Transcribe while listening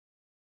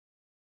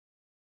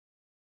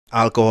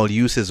Alcohol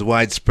use is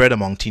widespread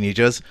among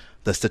teenagers.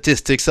 The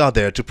statistics are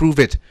there to prove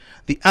it.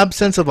 The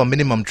absence of a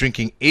minimum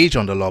drinking age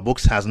on the law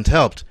books hasn't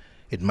helped.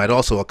 It might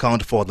also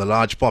account for the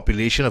large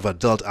population of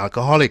adult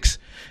alcoholics.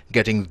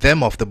 Getting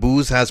them off the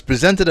booze has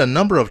presented a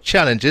number of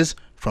challenges,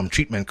 from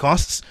treatment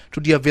costs to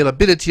the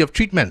availability of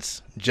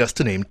treatments, just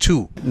to name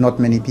two. Not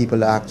many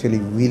people are actually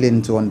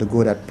willing to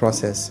undergo that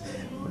process.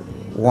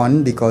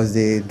 One, because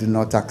they do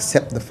not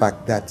accept the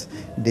fact that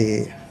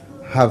they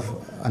have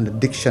an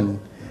addiction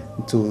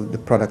to the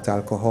product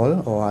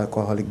alcohol or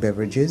alcoholic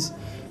beverages.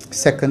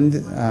 Second,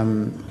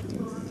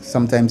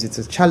 sometimes it's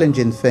a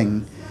challenging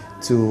thing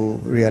to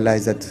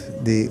realize that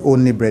the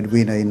only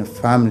breadwinner in a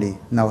family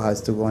now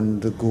has to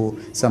undergo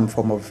some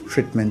form of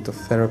treatment or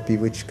therapy,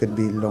 which could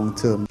be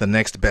long-term. The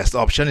next best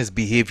option is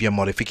behavior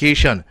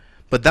modification,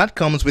 but that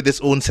comes with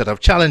its own set of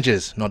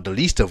challenges, not the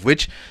least of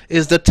which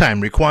is the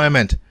time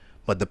requirement.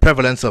 But the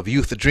prevalence of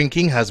youth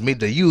drinking has made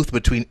the youth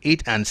between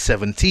 8 and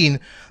 17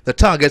 the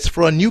targets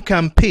for a new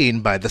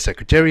campaign by the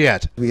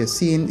Secretariat. We are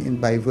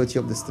seeing, by virtue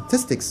of the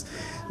statistics,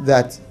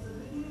 that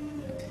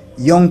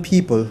young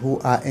people who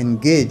are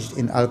engaged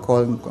in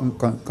alcohol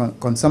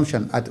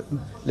consumption at,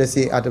 let's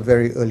say, at a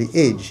very early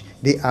age,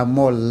 they are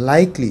more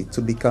likely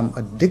to become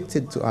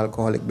addicted to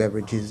alcoholic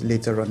beverages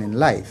later on in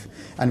life.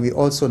 And we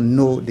also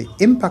know the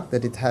impact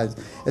that it has,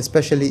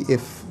 especially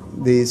if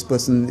this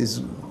person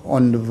is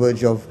on the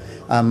verge of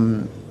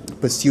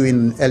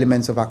pursuing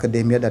elements of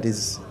academia, that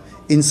is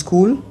in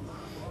school.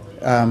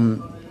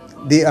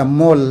 They are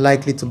more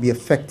likely to be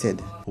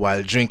affected.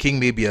 While drinking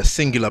may be a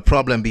singular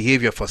problem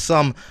behavior for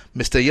some,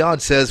 Mr.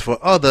 Yard says for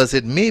others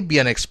it may be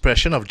an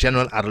expression of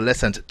general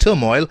adolescent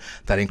turmoil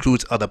that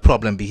includes other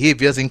problem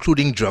behaviors,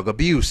 including drug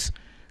abuse.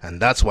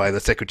 And that's why the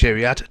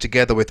Secretariat,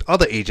 together with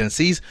other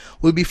agencies,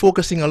 will be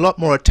focusing a lot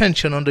more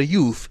attention on the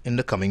youth in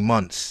the coming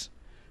months.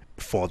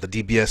 For the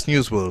DBS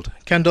News World,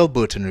 Kendal,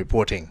 Burton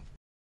reporting.